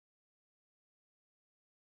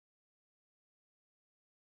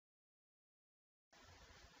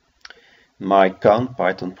My count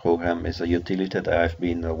Python program is a utility that I've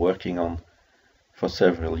been working on for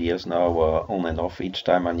several years now, on and off. Each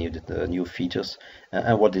time I needed new features,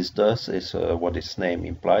 and what this does is what its name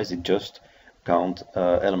implies. It just count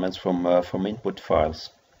elements from input files.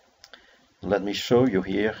 Let me show you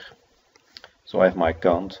here. So I have my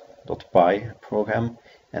count.py program,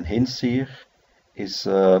 and hints here is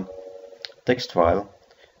a text file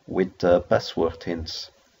with password hints.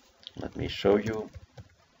 Let me show you.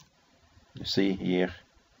 You see here,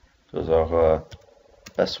 those are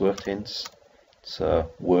password hints. It's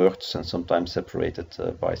words and sometimes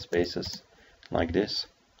separated by spaces, like this.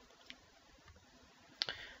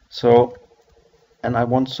 So, and I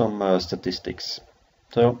want some statistics.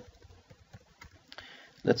 So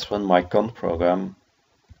let's run my count program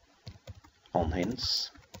on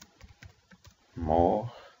hints, more,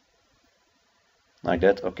 like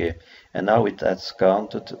that. Okay, and now it has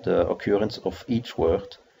counted the occurrence of each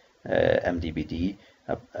word. MDBD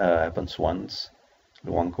happens once,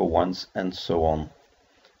 Luanco once, and so on.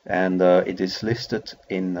 And it is listed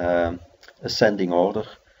in ascending order,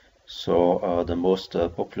 so the most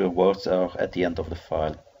popular words are at the end of the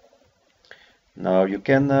file. Now you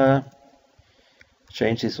can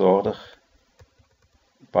change this order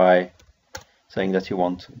by saying that you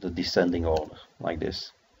want the descending order, like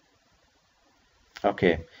this.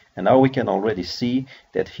 Okay, and now we can already see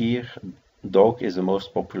that here dog is the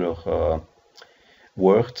most popular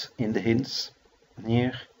word in the hints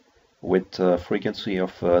here, with a frequency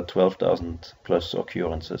of 12,000 plus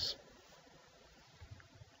occurrences.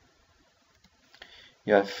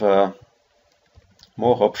 You have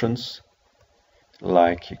more options,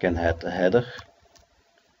 like you can add a header,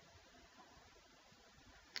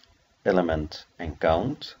 element and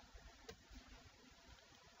count,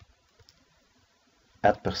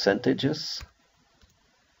 add percentages.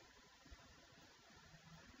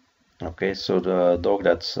 Okay, so the dog,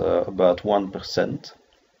 that's about 1%.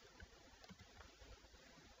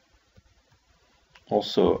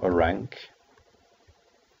 Also a rank.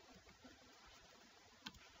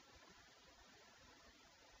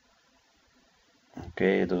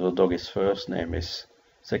 Okay, the dog is first, name is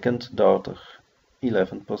second, daughter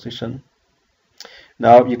 11th position.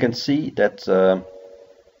 Now you can see that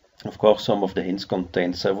of course some of the hints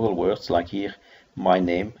contain several words, like here my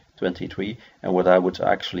name 23, and what I would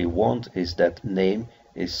actually want is that name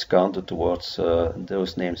is counted towards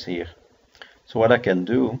those names here. So what I can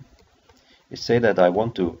do is say that I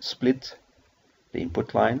want to split the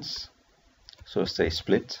input lines, so say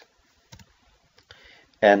split,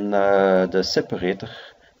 and the separator,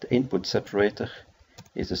 the input separator,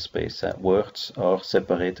 is a space. Words are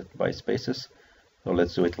separated by spaces, so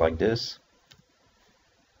let's do it like this.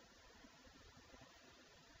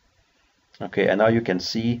 Okay, and now you can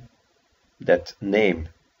see that name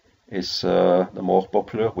is the more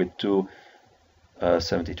popular with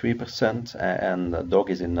 73%, and dog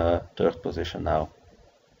is in third position now.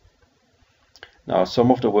 Now some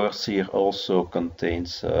of the words here also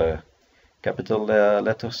contains capital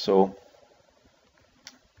letters, so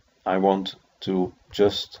I want to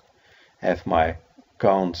just have my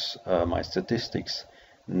counts, my statistics,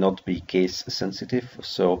 not be case sensitive,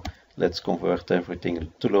 so let's convert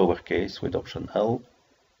everything to lowercase with option L.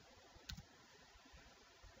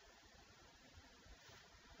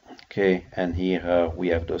 Okay, and here we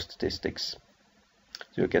have those statistics.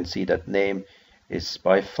 So you can see that name is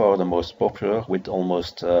by far the most popular with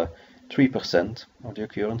almost 3% of the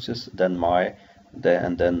occurrences, then my,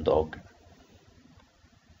 and then dog.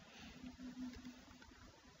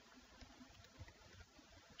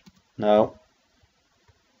 Now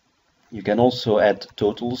you can also add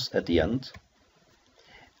totals at the end,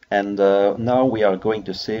 and now we are going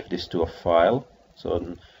to save this to a file,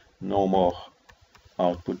 so no more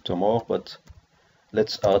output to more, but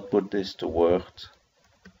let's output this to words.csv,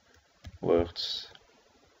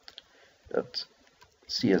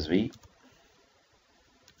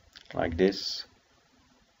 like this.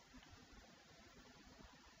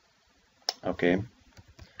 Okay,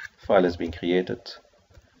 file has been created.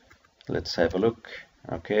 Let's have a look.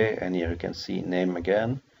 Okay, and here you can see name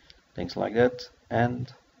again, things like that,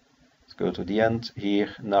 and let's go to the end.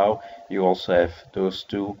 Here now you also have those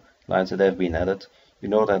two lines that have been added. You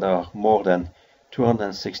know that there are more than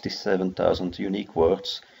 267,000 unique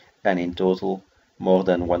words, and in total more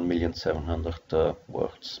than 1,700,000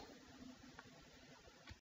 words.